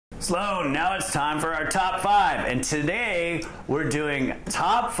Sloan, now it's time for our top 5. And today we're doing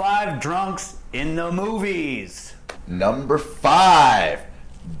top 5 drunks in the movies. Number 5,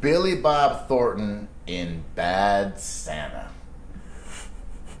 Billy Bob Thornton in Bad Santa.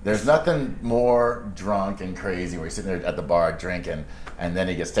 There's nothing more drunk and crazy where he's sitting there at the bar drinking, and then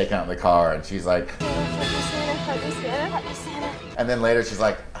he gets taken out in the car, and she's like, and then later she's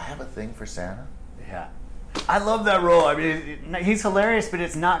like, I have a thing for Santa. Yeah. I love that role. I mean, he's hilarious, but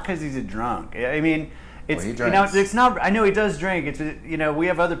it's not because he's a drunk. I mean, it's, he you know, it's not. I know he does drink. It's, you know, we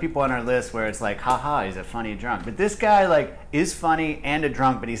have other people on our list where it's like, haha, he's a funny drunk. But this guy like is funny and a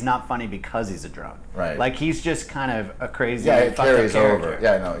drunk, but he's not funny because he's a drunk. Right. Like he's just kind of a crazy. Yeah, it carries character. over.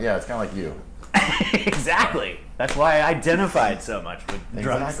 Yeah, no, yeah, it's kind of like you. Exactly. That's why I identified so much with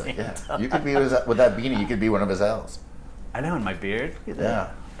drunk Santa. Yeah. You could be with that beanie. You could be one of his elves. I know, in my beard.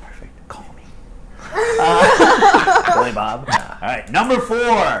 Yeah. Perfect. Call me. Billy Bob. All right. Number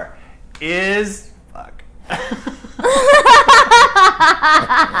 4 is fuck.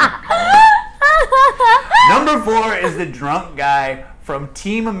 Number 4 is the drunk guy from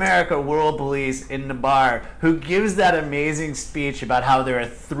Team America World Police in the bar who gives that amazing speech about how there are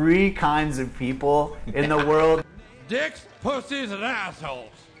 3 kinds of people in the world. Dicks, pussies, and assholes.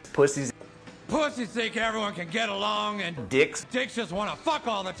 Pussies. Pussies think everyone can get along, and Dicks. dicks just want to fuck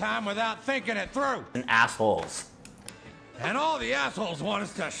all the time without thinking it through. And assholes. And all the assholes want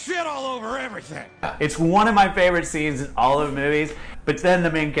us to shit all over everything. It's one of my favorite scenes in all of the movies. But then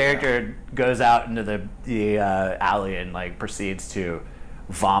the main character goes out into the alley and like proceeds to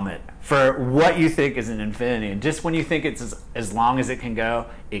vomit for what you think is an infinity. And just when you think it's as long as it can go,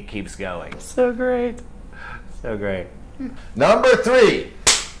 it keeps going. So great. So great. Number 3,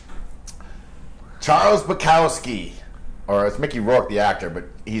 Charles Bukowski. Or it's Mickey Rourke, the actor, but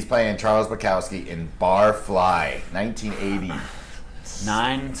he's playing Charles Bukowski in Barfly, 1980.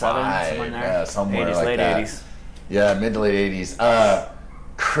 9, 7, somewhere in there. Yeah, somewhere 80s, like late that. 80s. Yeah, mid to late 80s.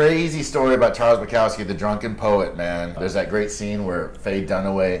 Crazy story about Charles Bukowski, the drunken poet, man. There's that great scene where Faye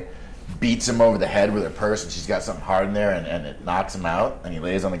Dunaway beats him over the head with her purse, and she's got something hard in there, and it knocks him out, and he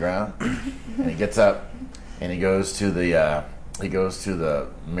lays on the ground, and he gets up, and he goes to the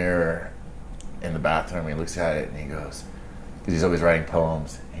mirror in the bathroom, and he looks at it, and he goes, because he's always writing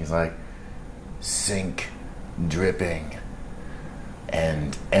poems, he's like, sink, dripping,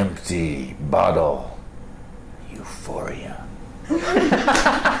 and empty bottle, euphoria.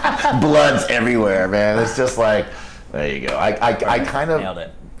 Blood's everywhere, man. It's just like, there you go. I kind of, nailed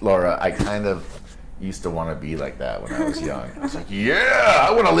it. Laura, I kind of used to want to be like that when I was young. I was like, yeah,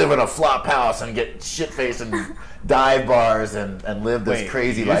 I want to live in a flop house and get shit-faced in dive bars and live this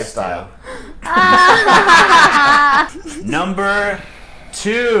crazy lifestyle. Number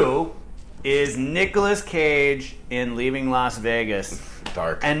 2 is Nicolas Cage in Leaving Las Vegas.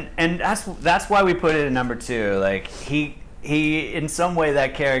 Dark. And that's why we put it in number 2. Like he in some way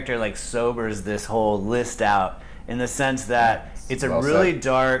that character like sobers this whole list out in the sense that it's a really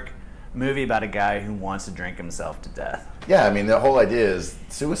dark movie about a guy who wants to drink himself to death. Yeah, I mean, the whole idea is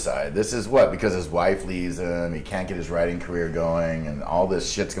suicide. This is what? Because his wife leaves him, he can't get his writing career going, and all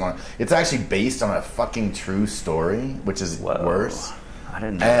this shit's going on. It's actually based on a fucking true story, which is worse. I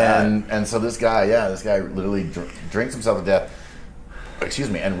didn't know that. And so this guy literally drinks himself to death,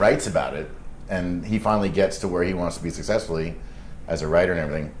 and writes about it, and he finally gets to where he wants to be successfully as a writer and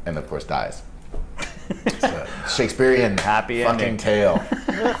everything, and of course dies. It's a Shakespearean happy fucking ending. tale.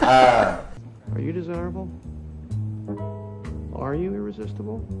 Are you desirable? Are you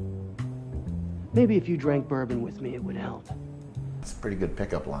irresistible? Maybe if you drank bourbon with me, it would help. It's a pretty good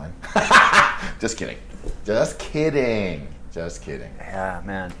pickup line. Just kidding. Just kidding. Just kidding. Yeah,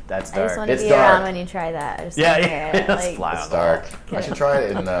 man, that's I dark. just want to It's be dark. around when you try that. I just Yeah, don't yeah. care. Let's Like, fly It's on the dark. wall. I should try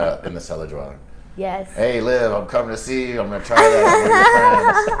it in the cellar dweller. yes. Hey, Liv, I'm coming to see you. I'm going to try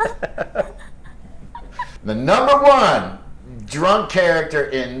that with your friends. The number 1 drunk character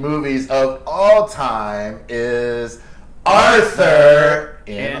in movies of all time is Arthur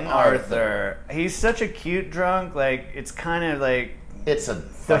in Arthur. He's such a cute drunk. Like it's kind of like It's a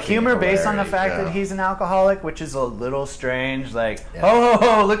the humor based on the hilarious fact show. that he's an alcoholic, which is a little strange. Like, Yeah.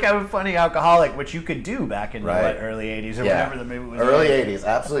 oh, look how funny alcoholic, which you could do back in the Right. early 80s or Yeah. whenever the movie was. Early made. 80s,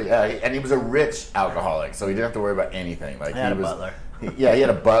 absolutely. Yeah, and he was a rich alcoholic, so he didn't have to worry about anything. Like He had a was, butler. He had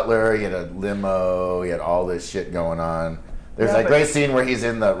a butler, he had a limo, he had all this shit going on. There's Yeah, that but- great scene where he's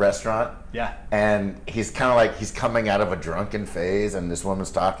in the restaurant. Yeah. And he's kind of like, he's coming out of a drunken phase, and this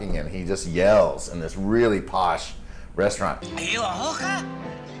woman's talking, and he just yells in this really posh restaurant. Are you a hooker?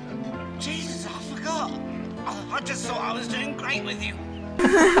 Jesus, I forgot. I just thought I was doing great with you.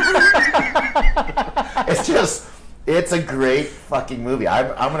 It's just It's a great fucking movie. I'm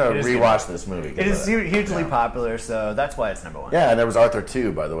gonna is rewatch this movie. It is hugely popular, so that's why it's number one. Yeah, and there was Arthur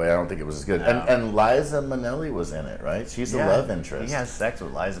too, by the way. I don't think it was as good. No. And Liza Minnelli was in it, right? She's the love interest. He has sex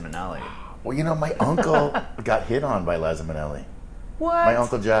with Liza Minnelli. Well, you know, my uncle got hit on by Liza Minnelli. What? My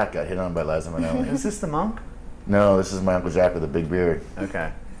Uncle Jack got hit on by Liza Minnelli. Is this the monk? No, this is my Uncle Jack with a big beard.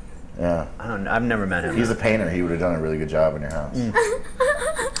 Okay. Yeah. I don't know. I've never met him. He's a painter. He would have done a really good job in your house.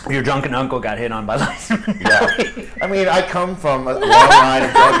 Your drunken uncle got hit on by Liza Minnelli. Yeah. I mean, I come from a long line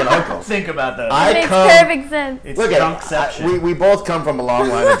of drunken uncles. Think about that. I Makes come, perfect sense. It's Look at drunkception. we both come from a long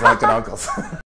line of drunken uncles.